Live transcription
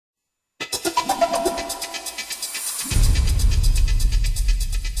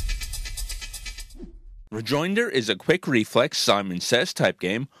Rejoinder is a quick reflex Simon Says type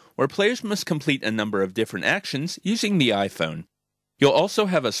game where players must complete a number of different actions using the iPhone. You'll also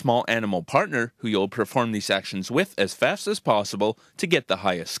have a small animal partner who you'll perform these actions with as fast as possible to get the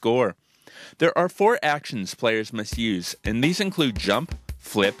highest score. There are 4 actions players must use, and these include jump,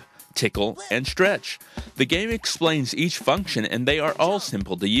 flip, tickle, and stretch. The game explains each function and they are all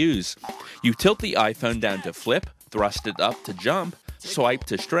simple to use. You tilt the iPhone down to flip, thrust it up to jump, swipe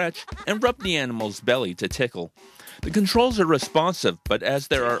to stretch, and rub the animal's belly to tickle. The controls are responsive, but as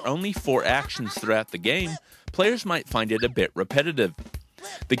there are only 4 actions throughout the game, players might find it a bit repetitive.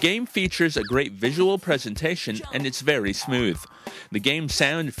 The game features a great visual presentation and it's very smooth. The game's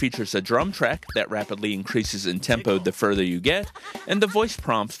sound features a drum track that rapidly increases in tempo the further you get, and the voice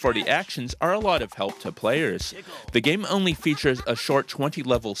prompts for the actions are a lot of help to players. The game only features a short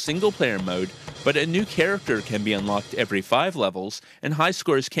 20-level single-player mode, but a new character can be unlocked every 5 levels, and high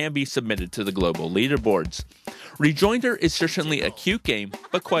scores can be submitted to the global leaderboards. Rejoinder is certainly a cute game,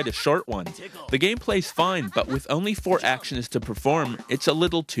 but quite a short one. The game plays fine, but with only 4 actions to perform, it's a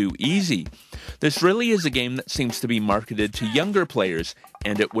little too easy. This really is a game that seems to be marketed to younger players,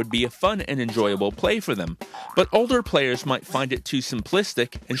 and it would be a fun and enjoyable play for them. But older players might find it too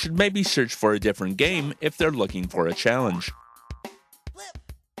simplistic and should maybe search for a different game if they're looking for a challenge.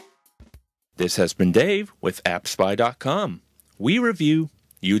 This has been Dave with AppSpy.com. We review,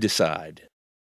 you decide.